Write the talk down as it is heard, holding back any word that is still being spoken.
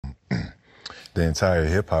the entire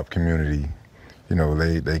hip-hop community, you know,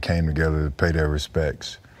 they came together to pay their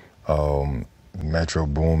respects. Metro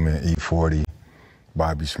Boomin, E40,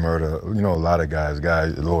 Bobby Shmurda, you know, a lot of guys,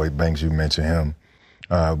 Lloyd Banks, you mentioned him.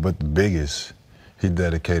 But the biggest, he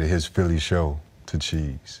dedicated his Philly show to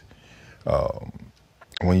Cheese.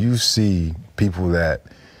 When you see people that,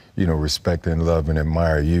 you know, respect and love and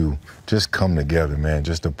admire you, just come together, man,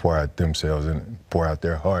 just to pour out themselves and pour out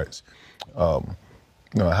their hearts. You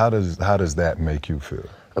know, how does that make you feel?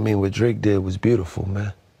 I mean, what Drake did was beautiful,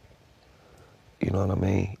 man. You know what I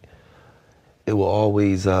mean? It will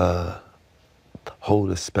always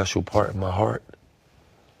hold a special part in my heart.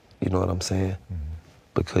 You know what I'm saying? Mm-hmm.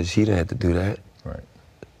 Because he didn't have to do that. Right.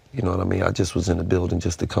 You know what I mean? I just was in the building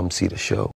just to come see the show.